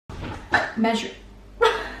Measure.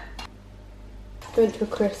 Burnt to a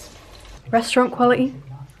crisp. Restaurant quality?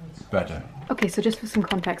 Better. Okay, so just for some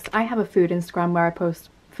context, I have a food Instagram where I post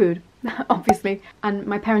food, obviously, and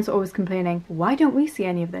my parents are always complaining, why don't we see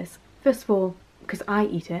any of this? First of all, because I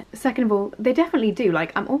eat it. Second of all, they definitely do,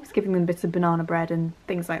 like, I'm always giving them bits of banana bread and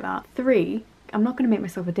things like that. 3, I'm not going to make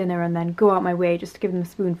myself a dinner and then go out my way just to give them a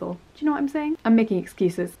spoonful. Do you know what I'm saying? I'm making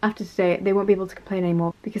excuses. After today, they won't be able to complain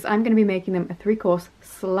anymore because I'm going to be making them a 3-course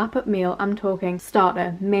slap-up meal. I'm talking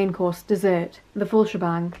starter, main course, dessert, the full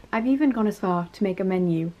shebang. I've even gone as far to make a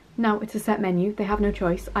menu. Now, it's a set menu, they have no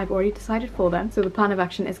choice, I've already decided for them. So the plan of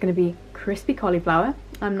action is going to be crispy cauliflower.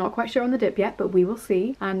 I'm not quite sure on the dip yet, but we will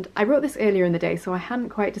see. And I wrote this earlier in the day, so I hadn't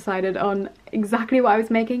quite decided on exactly what I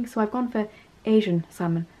was making, so I've gone for Asian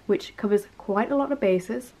salmon, which covers quite a lot of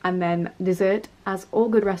bases. And then dessert, as all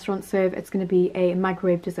good restaurants serve, it's going to be a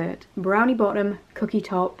microwave dessert. Brownie bottom, cookie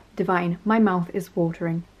top, divine. My mouth is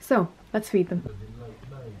watering. So, let's feed them.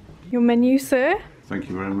 Your menu, sir? Thank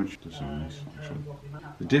you very much. That's nice, actually.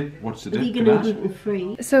 The dip, what's the dip? Vegan and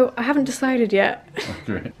gluten-free. So, I haven't decided yet. Oh,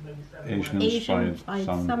 great. Asian-inspired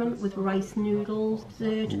salmon with rice noodles,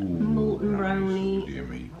 dessert, molten brownie. Dear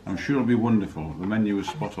me. I'm sure it'll be wonderful. The menu is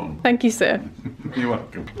spot on. Thank you, sir. You're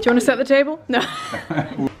welcome. Do you want to set the table? No.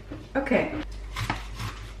 Okay.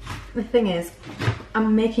 The thing is,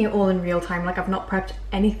 I'm making it all in real time. Like, I've not prepped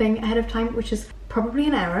anything ahead of time, which is probably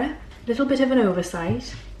an error. A little bit of an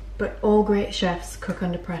oversight. But all great chefs cook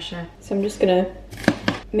under pressure. So I'm just gonna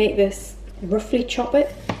make this, roughly chop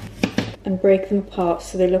it, and break them apart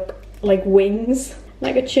so they look like wings,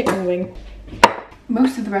 like a chicken wing.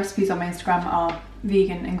 Most of the recipes on my Instagram are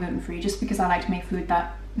vegan and gluten-free, just because I like to make food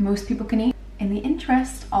that most people can eat. In the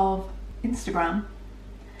interest of Instagram,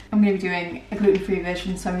 I'm gonna be doing a gluten-free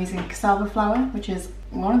version, so I'm using cassava flour, which is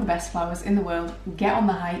one of the best flours in the world. Get on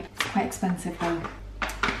the hype. It's quite expensive though.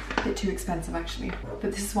 A bit too expensive actually,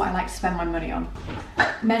 but this is what I like to spend my money on.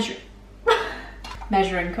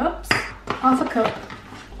 Measuring cups, half a cup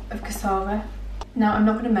of cassava. Now I'm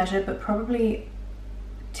not going to measure, but probably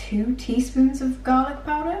 2 teaspoons of garlic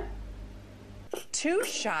powder. 2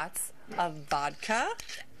 shots of vodka.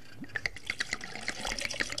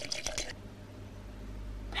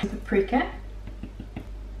 Paprika.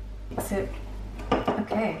 That's it.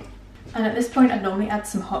 Okay. And at this point I'd normally add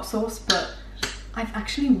some hot sauce, but I've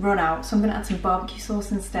actually run out, so I'm going to add some barbecue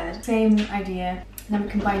sauce instead. Same idea, and then we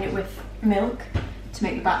combine it with milk to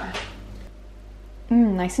make the batter.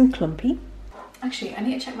 Nice and clumpy. Actually, I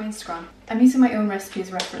need to check my Instagram. I'm using my own recipe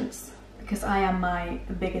as reference because I am my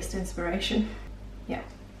biggest inspiration. Yeah,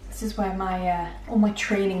 this is where my all my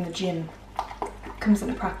training in the gym comes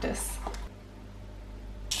into practice.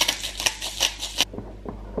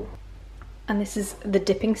 And this is the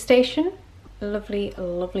dipping station. Lovely,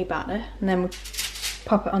 lovely batter, and then we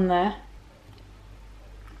pop it on there.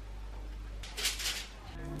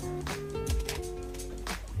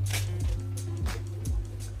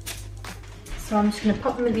 So I'm just going to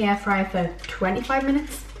pop them in the air fryer for 25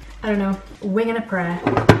 minutes. I don't know, wing and a prayer.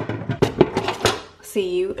 See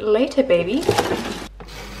you later, baby.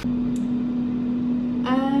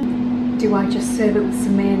 Do I just serve it with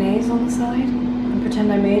some mayonnaise on the side and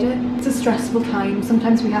pretend I made it? It's a stressful time.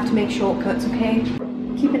 Sometimes we have to make shortcuts, okay?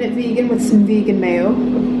 Keeping it vegan with some vegan mayo.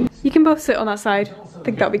 You can both sit on that side. I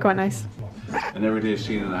think that would be quite nice. An everyday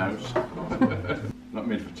scene in the house. Not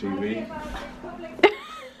made for TV.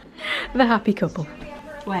 The happy couple.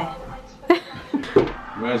 Where?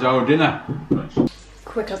 Where's our dinner?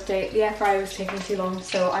 Quick update, the air fryer was taking too long,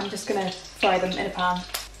 so I'm just gonna fry them in a pan.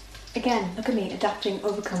 Again, look at me, adapting,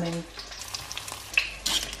 overcoming.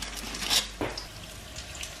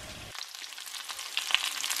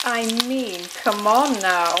 I mean, come on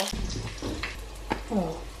now.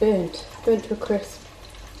 Oh, burnt to a crisp.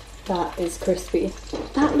 That is crispy.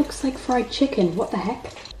 That looks like fried chicken, what the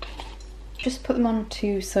heck? Just put them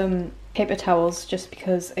onto some paper towels just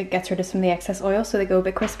because it gets rid of some of the excess oil so they go a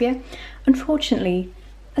bit crispier. Unfortunately,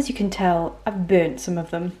 as you can tell, I've burnt some of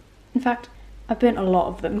them. In fact, I've burnt a lot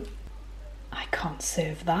of them. I can't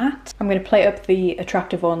serve that. I'm going to plate up the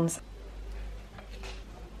attractive ones.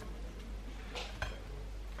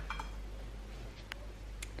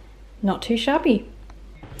 Not too shabby.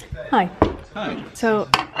 Hi. Hi. So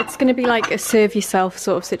it's going to be like a serve yourself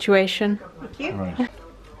sort of situation. Thank you. Right.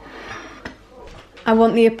 I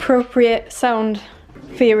want the appropriate sound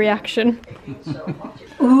for your reaction.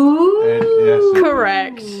 Ooh. Yes.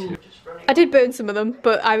 Correct. I did burn some of them,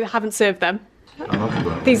 but I haven't served them. I love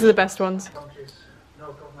that. These are the best ones.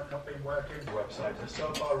 Now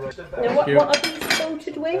what are these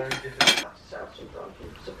coated with?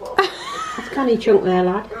 It's canny chunk there,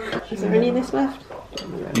 lad. Is there any of this left?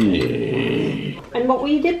 Yeah. And what were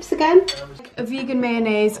your dips again? A vegan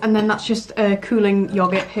mayonnaise, and then that's just a cooling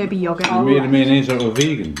yogurt, herby yogurt. You made a mayonnaise out of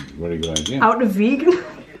vegan. Very good idea. Out of vegan?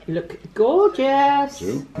 Look gorgeous.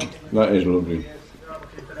 True. That is lovely.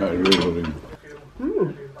 That is really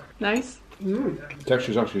lovely. Nice.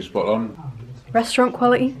 Texture's actually spot on. Restaurant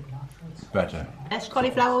quality. Better. Best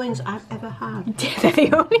cauliflower wings I've ever had. They're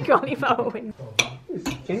the only cauliflower wings.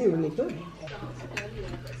 It's genuinely good.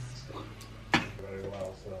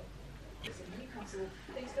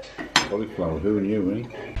 Cauliflower, who knew, eh?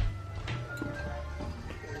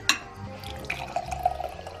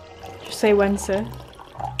 Just say when, sir.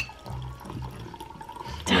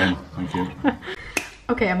 Yeah, thank you.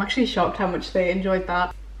 Okay, I'm actually shocked how much they enjoyed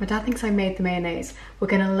that. My dad thinks I made the mayonnaise. We're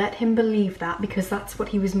gonna let him believe that because that's what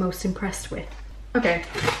he was most impressed with. Okay,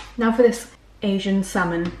 now for this Asian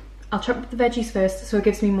salmon. I'll chop up the veggies first so it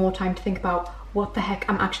gives me more time to think about what the heck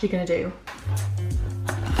I'm actually gonna do.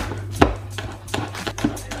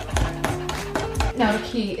 Now the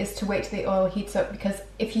key is to wait till the oil heats up, because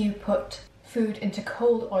if you put food into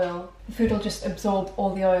cold oil, the food will just absorb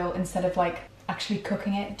all the oil instead of like actually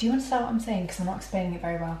cooking it. Do you understand what I'm saying? Because I'm not explaining it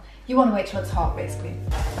very well. You want to wait till it's hot, basically.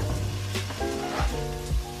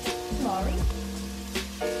 Sorry.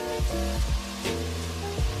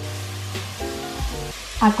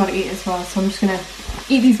 I've got to eat as well, so I'm just gonna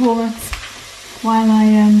eat these walnuts while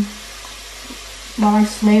I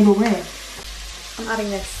slave away. I'm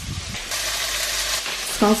adding this.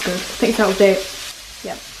 Smells good. I think it's out of date.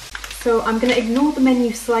 Yep. So I'm going to ignore the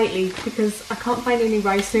menu slightly because I can't find any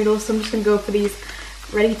rice noodles, so I'm just going to go for these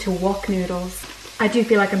ready to wok noodles. I do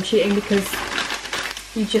feel like I'm cheating because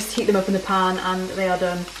you just heat them up in the pan and they are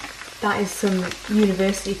done. That is some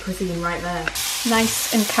university cuisine right there.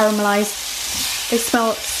 Nice and caramelised. They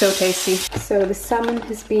smell so tasty. So the salmon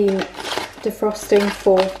has been defrosting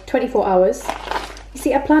for 24 hours. You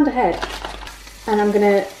see, I planned ahead, and I'm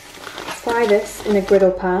going to fry this in a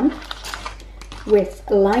griddle pan with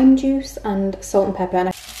lime juice and salt and pepper.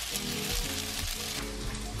 And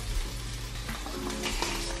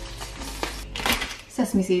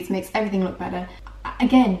sesame seeds makes everything look better.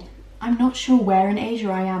 Again, I'm not sure where in Asia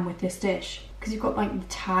I am with this dish, because you've got like the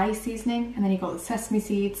Thai seasoning and then you've got the sesame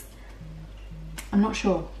seeds. I'm not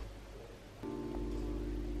sure.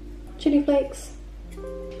 Chili flakes,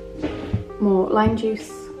 more lime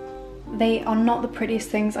juice. They are not the prettiest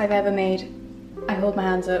things I've ever made. I hold my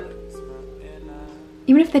hands up.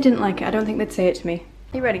 Even if they didn't like it, I don't think they'd say it to me.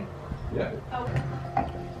 Are you ready? Yeah.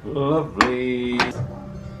 Lovely.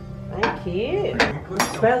 Thank you. It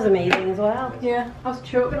smells amazing as well. Yeah, I was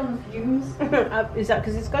choking on the fumes. Is that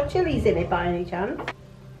because it's got chilies in it by any chance?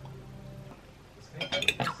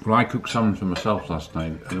 Well, I cooked salmon for myself last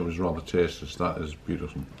night and it was rather tasteless. That is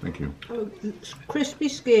beautiful. Thank you. Oh, crispy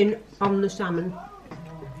skin on the salmon.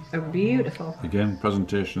 Oh, beautiful. Again,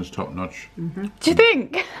 presentation is top notch. Do you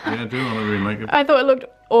think? Yeah, I do. I really like it. I thought it looked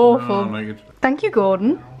awful. No, I like it. Thank you,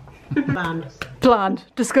 Gordon. Bland. Bland.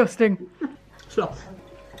 Disgusting. Slop.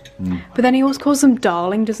 But then he always calls them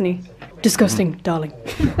darling, doesn't he? Disgusting, darling.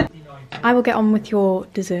 I will get on with your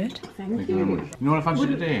dessert. Thank you very much. You know what I fancy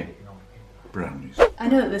today? Brownies. I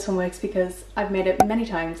know that this one works because I've made it many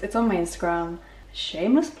times. It's on my Instagram.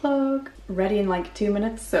 Shameless plug. Ready in like 2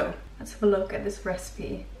 minutes. So let's have a look at this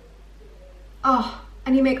recipe. Oh,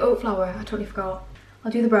 and you make oat flour. I totally forgot.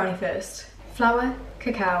 I'll do the brownie first. Flour,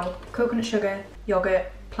 cacao, coconut sugar,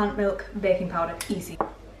 yogurt, plant milk, baking powder. Easy.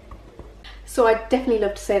 So I'd definitely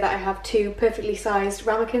love to say that I have 2 perfectly sized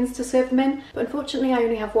ramekins to serve them in, but unfortunately I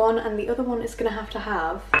only have 1, and the other one is going to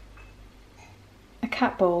have a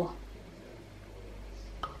cat bowl.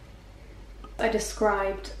 I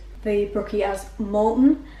described the brookie as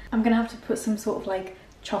molten. I'm going to have to put some sort of like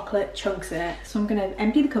chocolate chunks in it, so I'm going to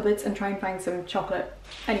empty the cupboards and try and find some chocolate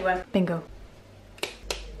anywhere. Bingo.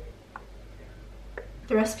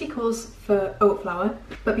 The recipe calls for oat flour,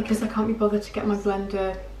 but because I can't be bothered to get my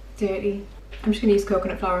blender dirty, I'm just going to use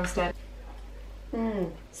coconut flour instead.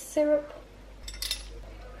 Syrup.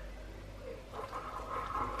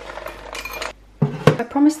 I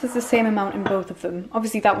promise there's the same amount in both of them.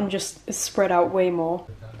 Obviously that one just is spread out way more.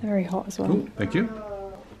 They're very hot as well. Cool. Thank you.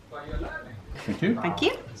 Thank you. Thank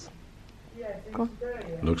you. Go on.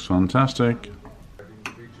 Looks fantastic.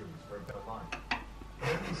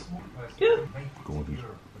 Gorgeous.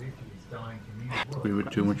 Probably a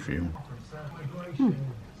bit too much for you.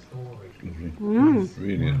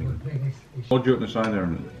 Really is. All joking aside there,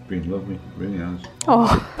 and it's been lovely. Really has.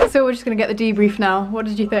 Oh, so we're just going to get the debrief now. What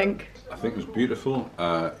did you think? I think it was beautiful.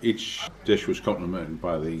 Each dish was complemented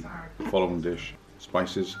by the following dish.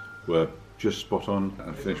 Spices were just spot on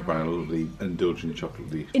and finished by a lovely indulgent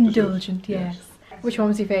chocolatey Indulgent, dessert. yes. Which one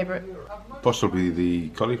was your favourite? Possibly the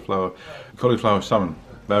cauliflower salmon.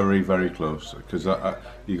 Very, very close, because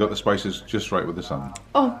you got the spices just right with the salmon.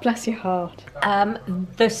 Oh, bless your heart.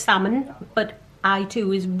 The salmon, but I too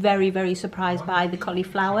was very, very surprised by the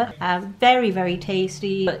cauliflower. Very, very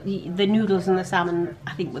tasty. But the noodles and the salmon,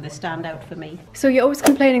 I think, were the standout for me. So you're always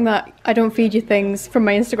complaining that I don't feed you things from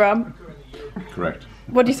my Instagram. Correct.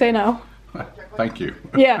 What do you say now? Thank you.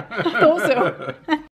 Yeah, I thought so.